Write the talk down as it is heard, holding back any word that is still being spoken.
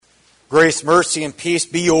Grace, mercy, and peace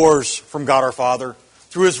be yours from God our Father,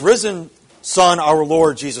 through His risen Son, our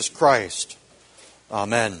Lord Jesus Christ.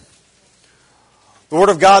 Amen. The Word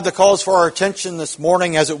of God that calls for our attention this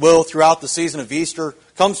morning, as it will throughout the season of Easter,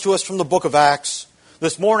 comes to us from the book of Acts,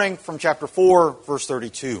 this morning from chapter 4, verse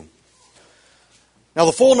 32. Now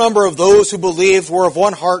the full number of those who believed were of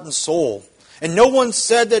one heart and soul, and no one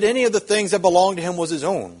said that any of the things that belonged to him was his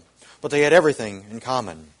own, but they had everything in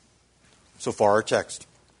common. So far our text.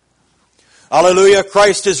 Alleluia,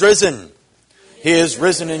 Christ is risen. He is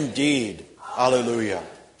risen indeed. Alleluia.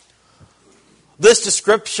 This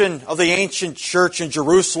description of the ancient church in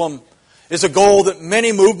Jerusalem is a goal that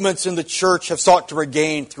many movements in the church have sought to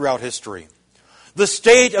regain throughout history. The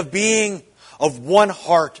state of being of one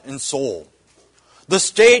heart and soul. The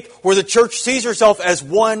state where the church sees herself as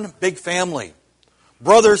one big family.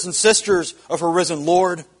 Brothers and sisters of her risen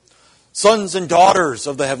Lord. Sons and daughters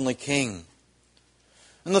of the heavenly King.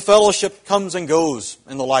 And the fellowship comes and goes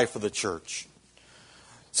in the life of the church.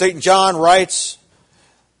 St. John writes,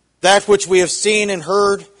 that which we have seen and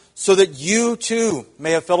heard, so that you too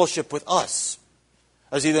may have fellowship with us.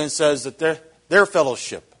 As he then says that their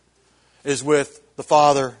fellowship is with the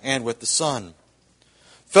Father and with the Son.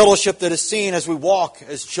 Fellowship that is seen as we walk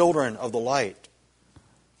as children of the light.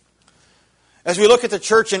 As we look at the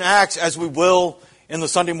church in Acts, as we will in the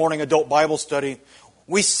Sunday morning adult Bible study,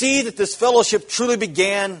 we see that this fellowship truly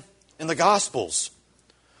began in the Gospels.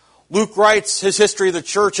 Luke writes his history of the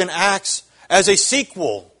church in Acts as a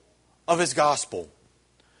sequel of his Gospel.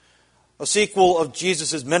 A sequel of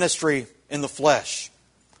Jesus' ministry in the flesh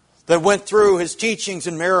that went through his teachings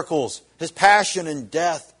and miracles, his passion and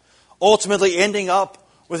death, ultimately ending up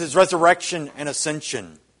with his resurrection and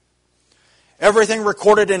ascension. Everything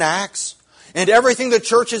recorded in Acts and everything the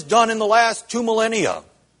church has done in the last 2 millennia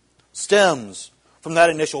stems from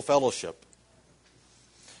that initial fellowship.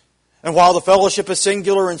 And while the fellowship is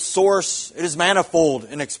singular in source, it is manifold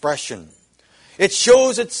in expression. It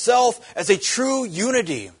shows itself as a true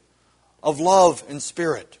unity of love and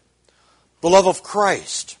spirit. The love of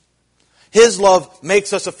Christ. His love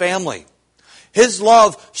makes us a family. His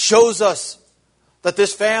love shows us that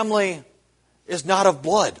this family is not of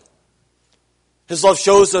blood. His love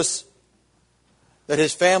shows us that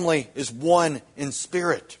His family is one in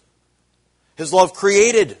spirit. His love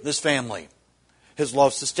created this family. His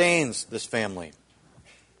love sustains this family.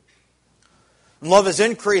 And love is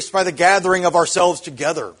increased by the gathering of ourselves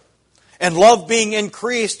together. And love being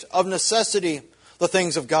increased, of necessity, the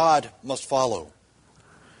things of God must follow.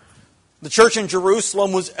 The church in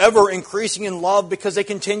Jerusalem was ever increasing in love because they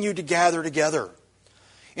continued to gather together.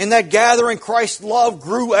 In that gathering, Christ's love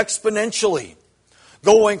grew exponentially,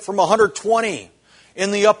 going from 120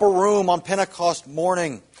 in the upper room on Pentecost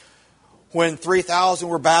morning, when 3,000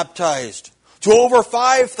 were baptized, to over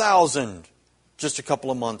 5,000 just a couple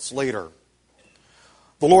of months later.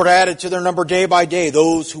 The Lord added to their number day by day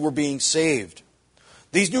those who were being saved.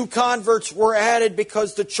 These new converts were added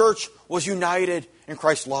because the church was united in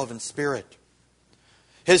Christ's love and Spirit.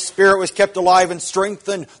 His Spirit was kept alive and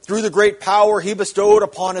strengthened through the great power He bestowed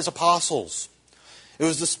upon His apostles. It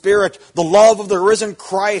was the Spirit, the love of the risen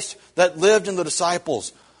Christ that lived in the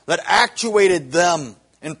disciples, that actuated them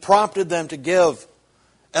and prompted them to give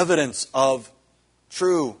evidence of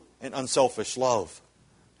true and unselfish love.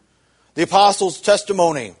 The apostles'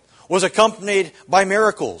 testimony was accompanied by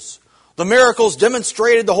miracles. The miracles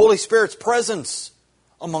demonstrated the Holy Spirit's presence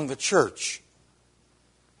among the church.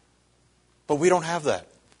 But we don't have that.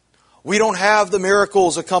 We don't have the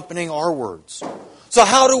miracles accompanying our words. So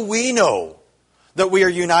how do we know that we are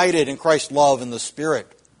united in Christ's love and the Spirit?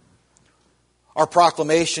 Our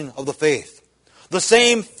proclamation of the faith. The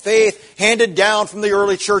same faith handed down from the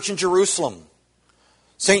early church in Jerusalem.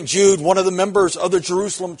 St. Jude, one of the members of the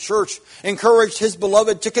Jerusalem church, encouraged his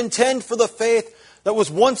beloved to contend for the faith that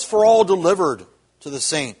was once for all delivered to the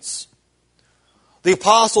saints. The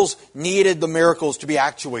apostles needed the miracles to be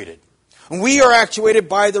actuated. And we are actuated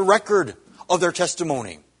by the record of their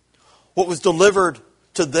testimony. What was delivered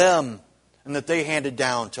to them and that they handed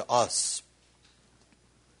down to us.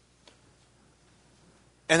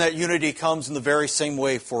 And that unity comes in the very same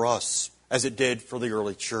way for us as it did for the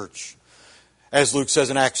early church. As Luke says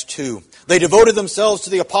in Acts 2, they devoted themselves to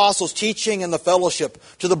the apostles' teaching and the fellowship,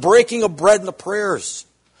 to the breaking of bread and the prayers.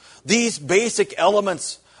 These basic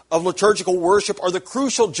elements of liturgical worship are the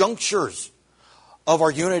crucial junctures of our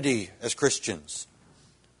unity as Christians.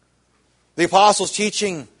 The apostles'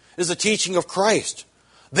 teaching is the teaching of Christ.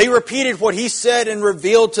 They repeated what He said and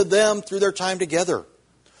revealed to them through their time together.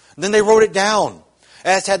 And then they wrote it down,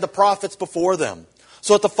 as had the prophets before them,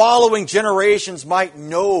 so that the following generations might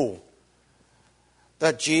know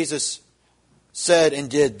that Jesus said and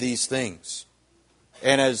did these things.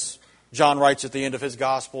 And as John writes at the end of his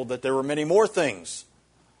gospel, that there were many more things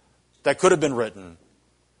that could have been written,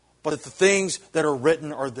 but that the things that are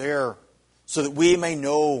written are there so that we may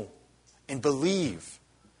know and believe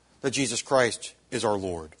that Jesus Christ is our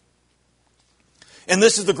Lord. And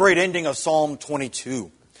this is the great ending of Psalm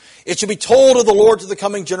 22. It shall be told of the Lord to the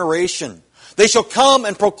coming generation. They shall come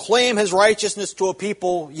and proclaim His righteousness to a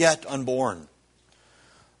people yet unborn.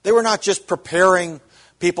 They were not just preparing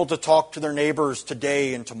people to talk to their neighbors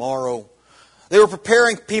today and tomorrow. They were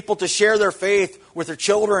preparing people to share their faith with their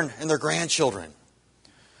children and their grandchildren.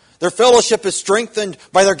 Their fellowship is strengthened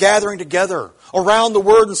by their gathering together around the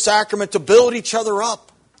Word and Sacrament to build each other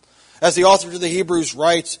up. As the author to the Hebrews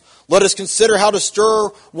writes, let us consider how to stir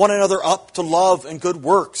one another up to love and good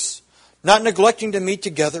works, not neglecting to meet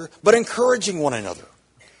together, but encouraging one another.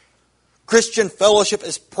 Christian fellowship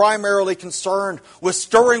is primarily concerned with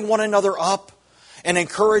stirring one another up and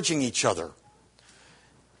encouraging each other.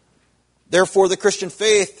 Therefore, the Christian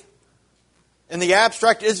faith in the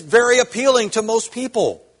abstract is very appealing to most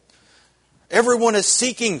people. Everyone is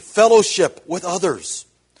seeking fellowship with others.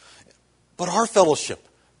 But our fellowship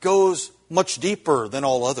goes much deeper than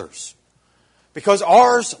all others, because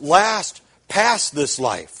ours lasts past this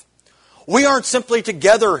life. We aren't simply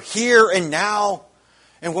together here and now,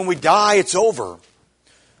 and when we die, it's over.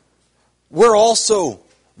 We're also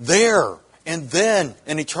there and then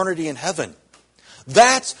in eternity in heaven.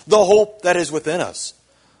 That's the hope that is within us.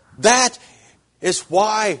 That is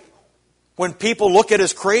why when people look at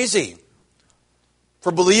us crazy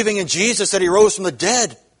for believing in Jesus, that He rose from the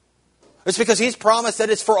dead, it's because He's promised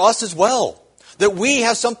that it's for us as well. That we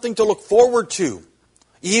have something to look forward to,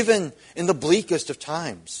 even in the bleakest of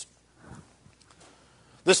times.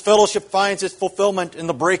 This fellowship finds its fulfillment in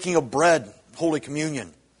the breaking of bread, Holy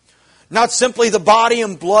Communion. Not simply the body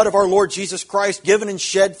and blood of our Lord Jesus Christ given and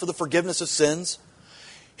shed for the forgiveness of sins.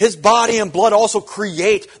 His body and blood also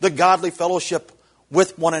create the godly fellowship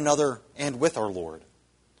with one another and with our Lord.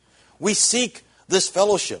 We seek this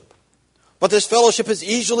fellowship, but this fellowship is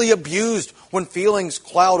easily abused when feelings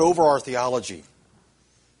cloud over our theology.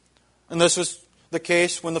 And this was the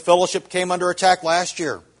case when the fellowship came under attack last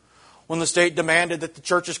year, when the state demanded that the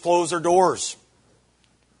churches close their doors.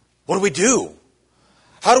 What do we do?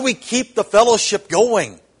 How do we keep the fellowship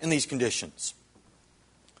going in these conditions?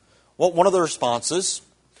 Well, one of the responses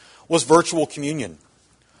was virtual communion.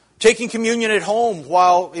 Taking communion at home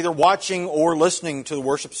while either watching or listening to the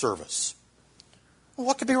worship service. Well,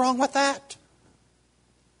 what could be wrong with that?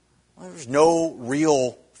 Well, there's no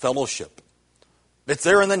real fellowship. It's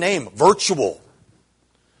there in the name, virtual.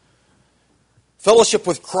 Fellowship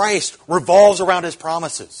with Christ revolves around His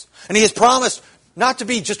promises. And He has promised not to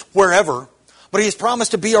be just wherever, but He has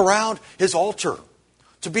promised to be around His altar,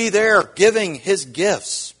 to be there giving His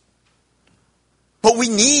gifts. But we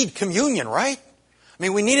need communion, right? I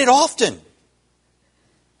mean, we need it often.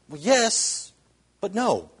 Well, yes, but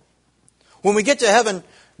no. When we get to heaven,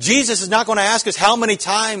 Jesus is not going to ask us how many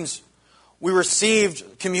times we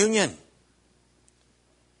received communion.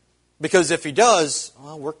 Because if He does,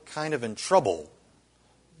 well, we're kind of in trouble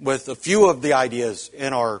with a few of the ideas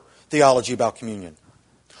in our theology about communion.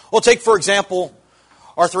 Well, take, for example,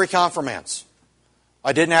 our 3 confirmands.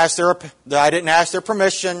 I didn't ask their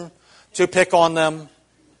permission to pick on them.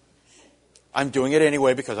 I'm doing it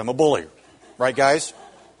anyway because I'm a bully. Right, guys?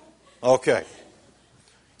 Okay.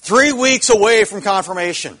 3 weeks away from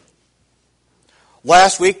confirmation.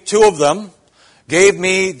 Last week, 2 of them gave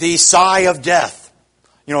me the sigh of death.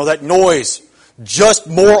 You know, that noise, just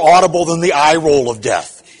more audible than the eye roll of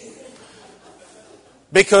death.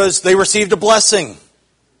 Because they received a blessing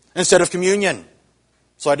instead of communion.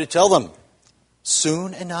 So I had to tell them,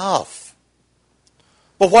 soon enough.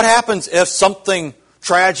 But what happens if something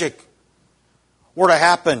tragic were to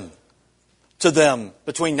happen to them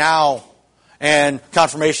between now and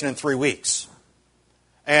confirmation in 3 weeks?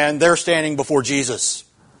 And they're standing before Jesus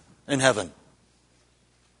in heaven.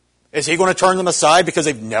 Is He going to turn them aside because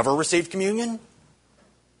they've never received communion?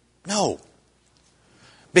 No.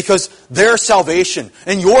 Because their salvation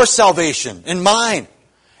and your salvation and mine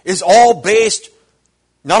is all based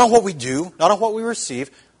not on what we do, not on what we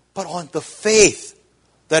receive, but on the faith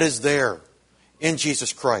that is there in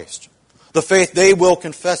Jesus Christ. The faith they will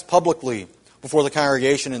confess publicly before the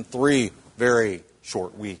congregation in 3 very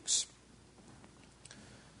short weeks.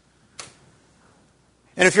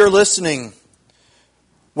 And if you're listening,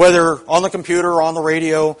 whether on the computer or on the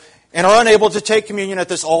radio, and are unable to take communion at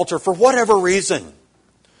this altar for whatever reason,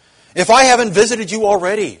 if I haven't visited you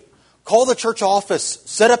already, call the church office,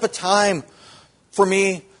 set up a time for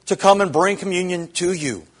me to come and bring communion to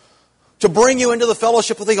you, to bring you into the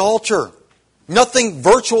fellowship of the altar. Nothing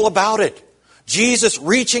virtual about it. Jesus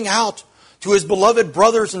reaching out to His beloved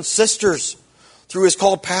brothers and sisters through His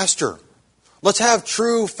called pastor. Let's have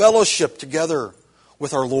true fellowship together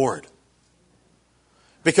with our Lord.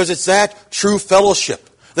 Because it's that true fellowship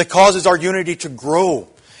that causes our unity to grow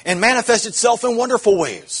and manifest itself in wonderful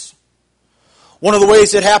ways. One of the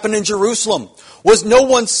ways it happened in Jerusalem was no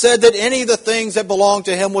one said that any of the things that belonged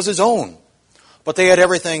to him was his own, but they had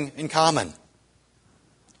everything in common.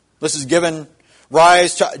 This has given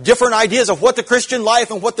rise to different ideas of what the Christian life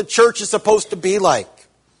and what the church is supposed to be like.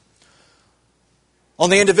 On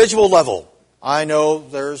the individual level, I know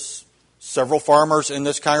there's several farmers in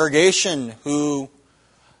this congregation who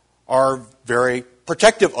are very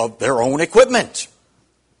protective of their own equipment.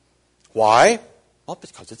 Why? Well,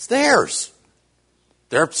 because it's theirs.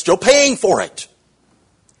 They're still paying for it.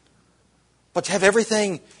 But to have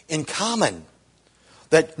everything in common,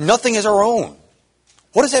 that nothing is our own.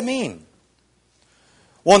 What does that mean?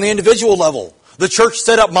 Well, on the individual level, the church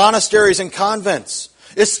set up monasteries and convents,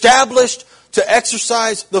 established to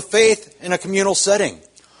exercise the faith in a communal setting,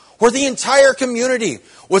 where the entire community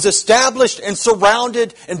was established and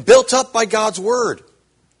surrounded and built up by God's Word,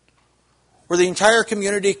 where the entire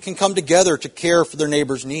community can come together to care for their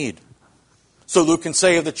neighbor's need. So Luke can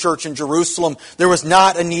say of the church in Jerusalem, there was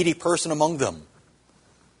not a needy person among them.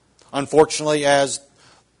 Unfortunately, as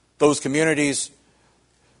those communities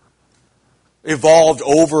evolved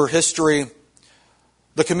over history,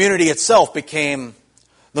 the community itself became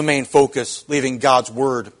the main focus, leaving God's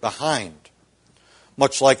Word behind.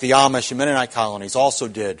 Much like the Amish and Mennonite colonies also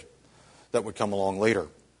did that would come along later.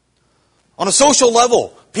 On a social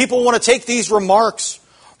level, people want to take these remarks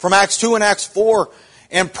from Acts 2 and Acts 4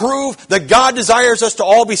 and prove that God desires us to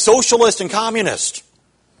all be socialist and communist.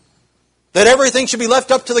 That everything should be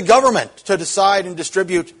left up to the government to decide and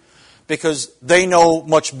distribute because they know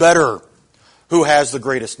much better who has the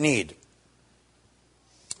greatest need.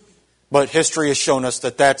 But history has shown us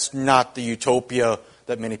that that's not the utopia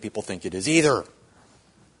that many people think it is either.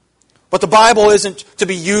 But the Bible isn't to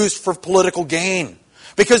be used for political gain,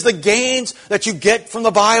 because the gains that you get from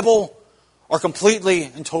the Bible are completely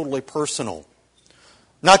and totally personal.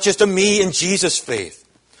 Not just a me and Jesus faith.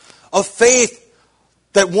 A faith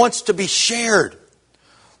that wants to be shared.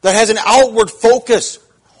 That has an outward focus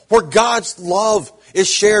where God's love is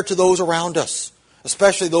shared to those around us,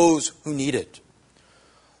 especially those who need it.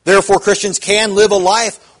 Therefore, Christians can live a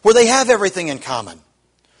life where they have everything in common.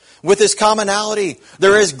 With this commonality,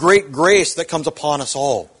 there is great grace that comes upon us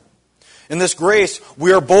all. In this grace,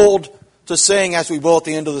 we are bold to sing, as we will at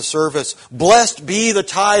the end of the service, "Blessed be the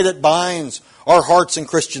tie that binds our hearts in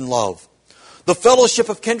Christian love." The fellowship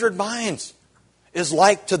of kindred minds is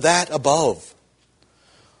like to that above.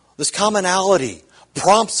 This commonality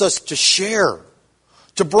prompts us to share,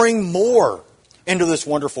 to bring more into this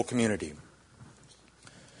wonderful community.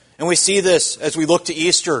 And we see this as we look to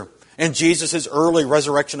Easter and Jesus' early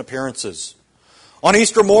resurrection appearances. On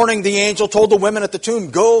Easter morning, the angel told the women at the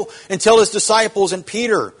tomb, "Go and tell His disciples and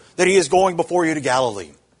Peter that He is going before you to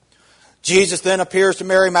Galilee." Jesus then appears to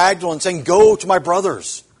Mary Magdalene saying, "Go to my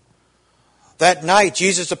brothers." That night,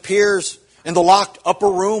 Jesus appears in the locked upper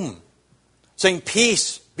room saying,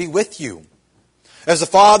 "Peace be with you. As the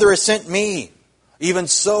Father has sent me, even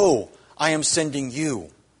so I am sending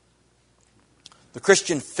you." The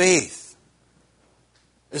Christian faith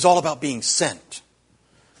is all about being sent.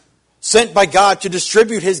 Sent by God to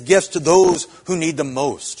distribute His gifts to those who need them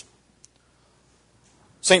most.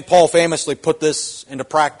 St. Paul famously put this into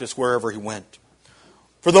practice wherever he went.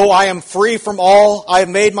 "For though I am free from all, I have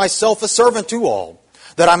made myself a servant to all,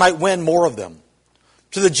 that I might win more of them.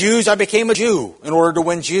 To the Jews I became a Jew in order to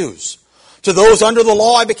win Jews. To those under the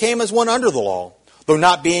law I became as one under the law, though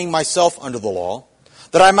not being myself under the law,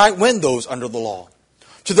 that I might win those under the law.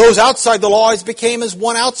 To those outside the law I became as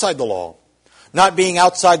one outside the law, not being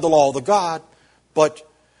outside the law of the God, but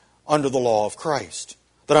under the law of Christ,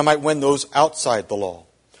 that I might win those outside the law.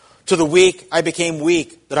 To the weak I became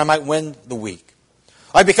weak, that I might win the weak.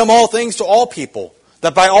 I become all things to all people,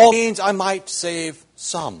 that by all means I might save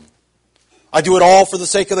some. I do it all for the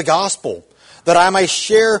sake of the gospel, that I may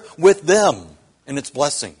share with them in its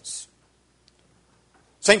blessings."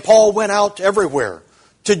 St. Paul went out everywhere,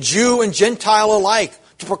 to Jew and Gentile alike,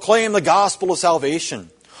 to proclaim the gospel of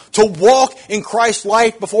salvation, to walk in Christ's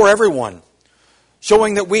light before everyone,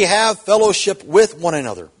 showing that we have fellowship with one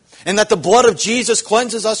another, and that the blood of Jesus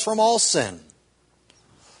cleanses us from all sin.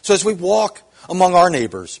 So as we walk among our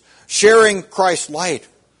neighbors, sharing Christ's light,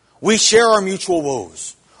 we share our mutual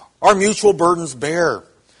woes, our mutual burdens bear,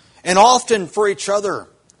 and often for each other,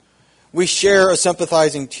 we share a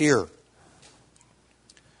sympathizing tear.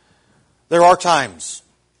 There are times,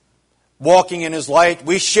 walking in His light,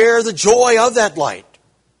 we share the joy of that light.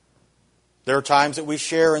 There are times that we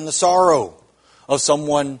share in the sorrow of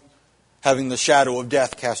someone having the shadow of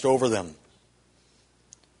death cast over them.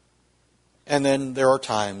 And then there are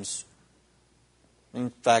times,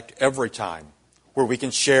 in fact every time, where we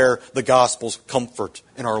can share the gospel's comfort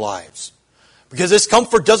in our lives. Because this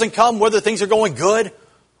comfort doesn't come whether things are going good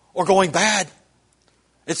or going bad.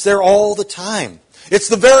 It's there all the time. It's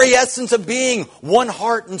the very essence of being one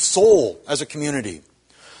heart and soul as a community.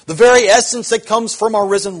 The very essence that comes from our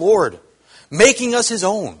risen Lord, making us His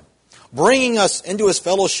own, bringing us into His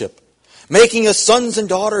fellowship, making us sons and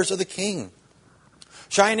daughters of the King,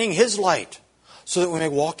 shining His light so that we may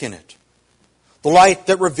walk in it. The light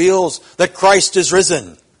that reveals that Christ is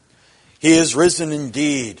risen. He is risen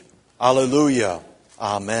indeed. Alleluia.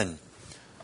 Amen.